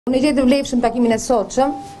Unë e gjej të vlefshëm takimin e sotshëm.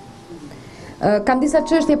 Kam disa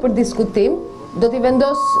çështje për diskutim. Do t'i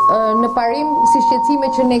vendos në parim si shqetësime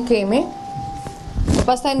që ne kemi.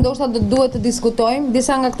 Pastaj ndoshta do duhet të diskutojmë.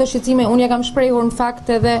 Disa nga këto shqetësime unë ja kam shprehur në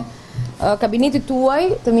fakt edhe kabinetit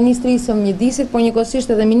tuaj të Ministrisë së Mjedisit, por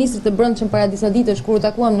njëkohësisht edhe ministrit të Brendshëm para disa ditësh kur u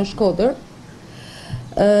takuam në Shkodër.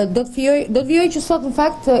 Do të vijoj që sot në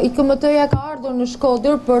fakt IKMT-ja ka ardhur në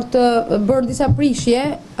Shkodër për të bërë disa prishje,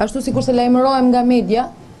 ashtu sikur se lajmërohem nga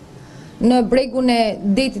media, në bregun e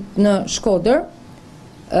detit në Shkodër.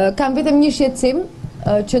 Kam vetëm një shqetësim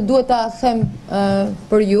që duhet ta them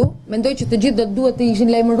për ju. Mendoj që të gjithë do duhet të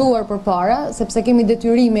ishin lajmëruar përpara, sepse kemi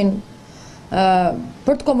detyrimin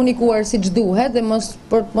për të komunikuar siç duhet dhe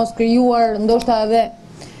për të mos krijuar ndoshta edhe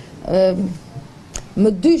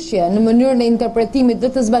më dyshje në mënyrën e interpretimit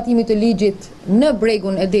dhe të zbatimit të ligjit në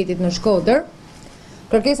bregun e detit në Shkodër.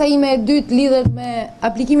 Kërkesa ime e dytë lidhet me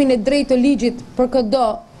aplikimin e drejtë të ligjit për këdo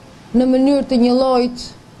në mënyrë të njëllojt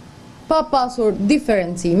pa pasur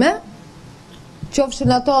diferencime,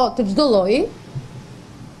 qofshin ato të çdo lloji.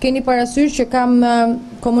 Keni parasysh që kam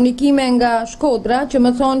komunikime nga Shkodra që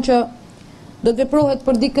më thonë që do të veprohet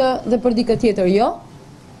për dikë dhe për dikë tjetër jo.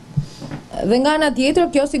 Dhe nga ana tjetër,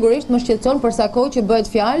 kjo sigurisht më shqetëson për sa kohë që bëhet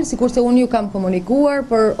fjalë, sikurse unë ju kam komunikuar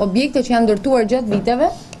për objekte që janë ndërtuar gjatë viteve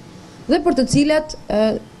dhe për të cilat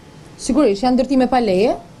sigurisht janë ndërtime pa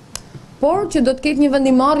leje, por që do të ketë një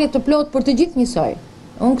vendim-marrje të plotë për të gjithë njësoj.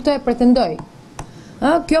 Unë këtë e pretendoj.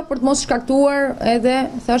 Kjo për të mos shkaktuar edhe,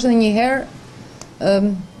 thash edhe një herë,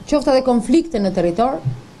 qoftë edhe konflikte në territor,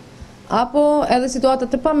 apo edhe situata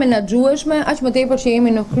të pa-menaxhueshme, aq më tepër që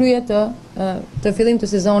jemi në krye të fillim të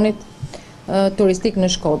sezonit turistik në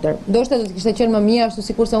Shkodër. Ndoshta do të kishte qenë më mirë, ashtu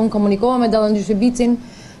sikurse unë komunikova me Dallandë Shqipicin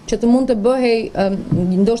që të mund të bëhej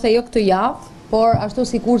ndoshta jo këtë javë, por ashtu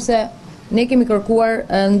sikurse ne kemi kërkuar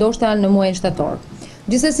ndoshta në muajin shtator.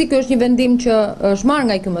 Gjithsesi ky është një vendim që është marrë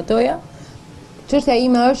nga IKMT-ja. Çështja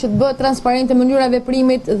ime është që të bëhet transparente mënyra e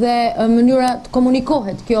veprimit dhe mënyra të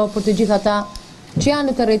komunikohet kjo për të gjithë ata që janë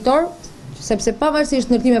në territor, sepse pavarësisht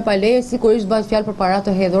ndërtime pa leje, sigurisht bëhet fjalë për para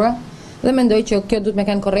të hedhura dhe mendoj që kjo duhet me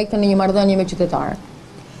kanë korrekte në një marrëdhënie me qytetarët.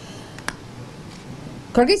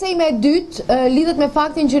 Kërkesa ime e dytë lidhet me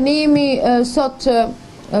faktin që ne jemi sot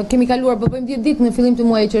kemi kaluar bëjmë 10 ditë në fillim të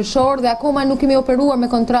muajit qershor dhe akoma nuk kemi operuar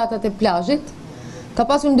me kontratat e plazhit. Ka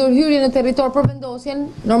pasur ndërhyrje në territor për vendosjen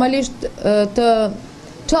normalisht të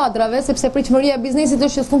çadrave, sepse pritshmëria e biznesit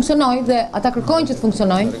është që të funksionojë dhe ata kërkojnë që të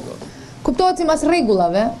funksionojë. Kuptohet sipas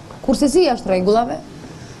rregullave, kurse si jashtë rregullave.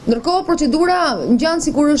 Ndërkohë procedura ngjan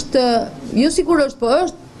sikur është, jo sikur është, po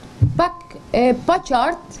është pak e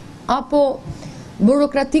paqartë apo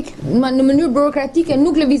burokratik, në mënyrë burokratike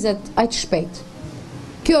nuk lëvizet aq shpejt.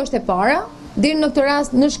 Kjo është e para. Deri në këtë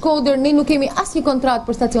rast në Shkodër ne nuk kemi asnjë kontratë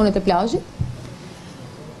për stacionet e plazhit.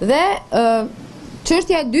 Dhe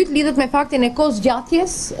çështja e dytë lidhet me faktin e kohës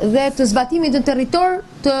gjatjes dhe të zbatimit të territor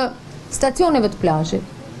të stacioneve të plazhit.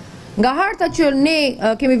 Nga harta që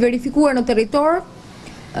ne kemi verifikuar në territor,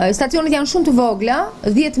 stacionet janë shumë të vogla,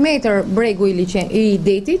 10 metër bregu i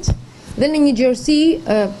detit, dhe në një gjerësi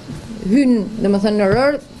hyn, domethënë në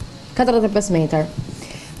rër, 45 metër.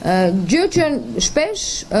 Gjë që shpesh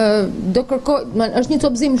do kërkoj, është një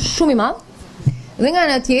copëzim shumë i madh, dhe nga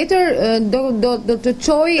ana tjetër do të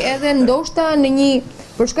çojë edhe ndoshta në një,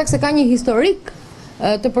 për shkak se ka një historik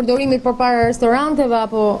të përdorimit përpara restoranteve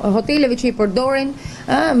apo hoteleve që i përdorin,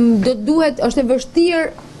 do duhet, është e vështirë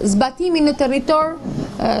zbatimi në territor,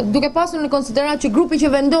 duke pasur në konsiderat që grupi që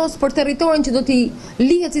vendos për territorin që do t'i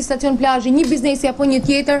lihet si stacion plazhi, një biznesi apo një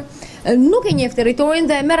tjetër, nuk e njeh territorin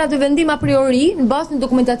dhe e merr atë vendim a priori në bazë të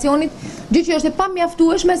dokumentacionit, gjë që është e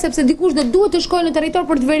pamjaftueshme sepse dikush do duhet të shkojë në territor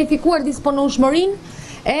për të verifikuar disponueshmërinë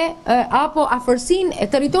apo afërsinë e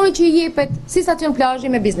territorit që i jepet si stacion plazhi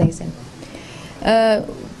me biznesin.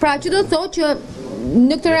 Pra që do të thotë që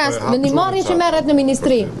në këtë rast vendim-marrja që merret në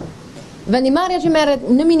ministri, vendim-marrja që merret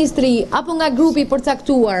në ministri apo nga grupi i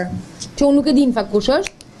përcaktuar, që unë nuk e di në fakt kush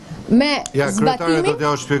është, me zbatimin. Ja, kryetare do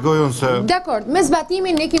t'ja shpjegoj unë se. Dakor, me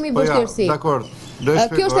zbatimin ne kemi vështirësi. Dakor.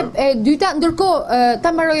 Kjo është e dyta, ndërkohë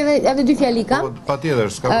ta mbaroj edhe dy fjalika.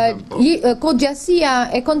 Patjetër, s'ka problem. Kohëgjasia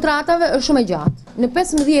e kontratave është shumë e gjatë. Në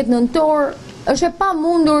 15 nëntor është e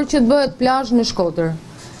pamundur që të bëhet plazh në Shkodër.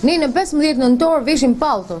 Ne në 15 nëntor veshim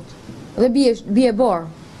palltot dhe bie bor.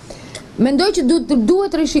 Mendoj që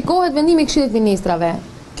duhet rishikohet vendimi i Këshillit Ministrave.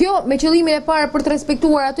 Kjo me qëllimin e parë për të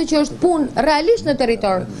respektuar atë që është punë realisht në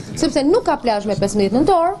territor, sepse nuk ka plazh me 15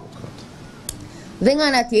 nëntor. Dhe nga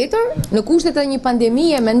ana tjetër, në kushtet e një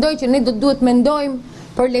pandemie, mendoj që ne duhet mendojmë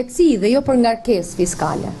për lehtësi dhe jo për ngarkesë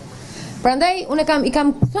fiskale. Prandaj unë i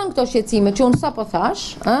kam thënë këto shqetësime që unë sapo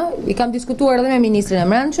thash, i kam diskutuar edhe me ministrin e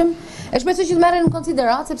Brendshëm, e shpresoj që të merren në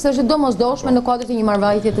konsiderat sepse është domosdoshme në kuadër të një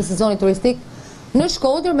marrëvajtje të sezonit turistik në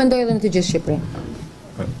Shkodër, mendoj edhe në të gjithë Shqipërinë.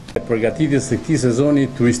 Përgatitjes së këtij sezoni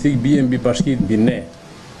turistik bie mbi bashkitë mbi ne.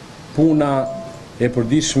 Puna e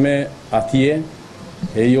përditshme atje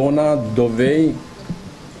e jona do vej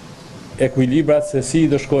ekuilibrat se si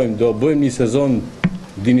do shkojmë, do bëjmë një sezon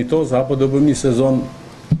dinitoz apo do bëjmë një sezon.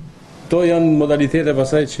 To janë modalitete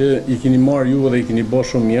pasaj që i keni marrë ju dhe i keni bërë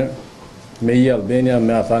shumë mirë me i Albania,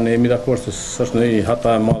 me ata ne jemi dakord se s'është ndonjë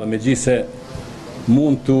hata e madhe, megjithëse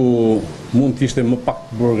mund të ishte më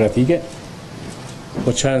pak burokratike,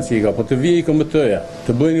 po çan si ka, po të vijë IKMT-ja,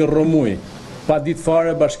 të bëjë një rromuj pa ditë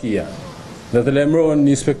fare bashkia dhe të lajmërohen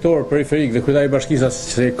një inspektor periferik dhe kryetari i bashkisë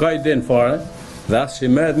se ka iden fare dhe as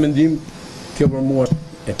që merret mendim, kjo për mua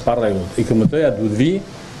e pa rregullt. IKMT-ja duhet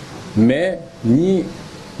vijë me një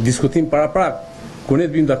diskutim paraprak, ku ne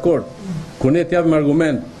të bim dakord, ku ne të japim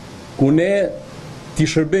argument, ku ne ti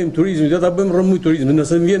shërbejmë turizmin, do ta bëjmë rrëmuj turizmin.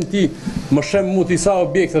 Nëse më vjen ti, më shem mu të sa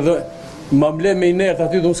objekte dhe ma mble me inert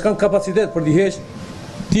aty, dhe unë s'kam kapacitet për t'i heq,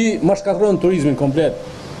 ti ma shkatron turizmin komplet.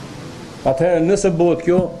 Atëherë, nëse bëhet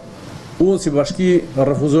kjo, unë si bashki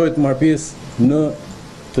refuzoj të marr pjesë në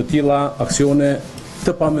të tilla aksione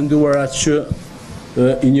të pa-menaxhuara që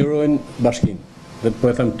injorojnë bashkinë. Dhe po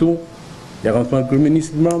e them tu, ja kam thënë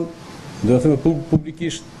kryeministrit mbrëm, do të them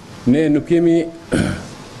publikisht, ne nuk kemi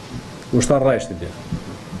ushtar rreshtit dhe.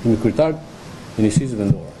 Kemi kryetarë e nisisë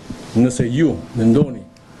vendore. Nëse ju mendoni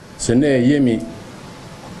se ne jemi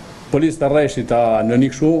policë të rreshtit në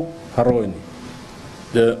një kështu, harrojni.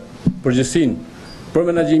 Përgjithësinë për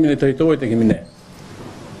menaxhimin e territorit e kemi ne.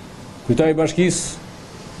 Kryetari i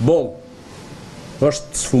bashkisë boll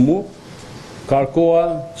është sfumu, ka koha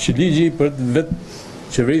që ligji për vetë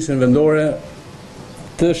qeverisën vendore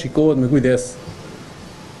të shikohet me kujdes.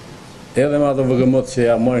 Edhe me ato VGM-t që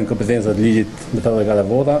ja marrin kompetencat ligjit me 84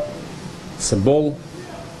 vota, se boll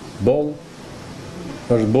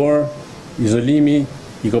është bërë izolimi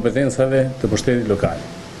i kompetencave të pushtetit lokal.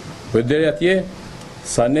 Po deri atje,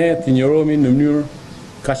 sa ne të injorohemi në mënyrë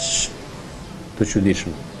kaq të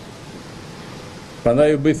çuditshme.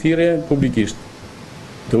 Prandaj u bëj thirrje publikisht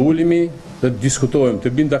të ulemi dhe të diskutojmë,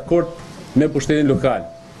 të bim dakord me pushtetin lokal.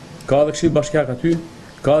 Ka edhe këshill bashkiak aty,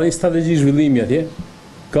 ka edhe një strategji zhvillimi atje,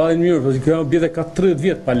 ka edhe një mënyrë, por kjo objekte ka 30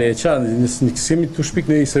 vjet pa leje, ne kemi të shpik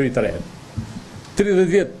në histori të re. 30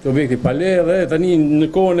 vjet objekti pa leje dhe tani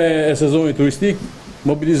në kohën e sezonit turistik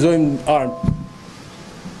mobilizojmë armë.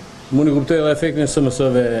 Mund të kuptoj edhe efektin e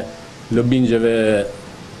SMS-ve, lobingjeve,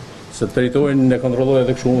 se territorin e kontrollojë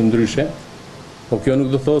edhe kështu ndryshe, po kjo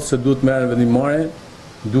nuk do thotë se duhet merren vendim-marrje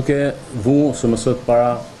duke vënë SMS-t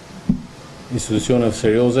para institucioneve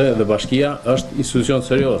serioze dhe bashkia është institucion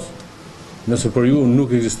serioz. Nëse për ju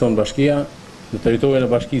nuk ekziston bashkia, në territorin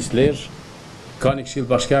e bashkisë Lezhë, ka një këshill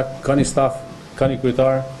bashkiak, ka një staf, ka një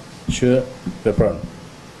kryetar që vepron.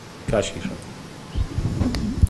 Kaq kisha.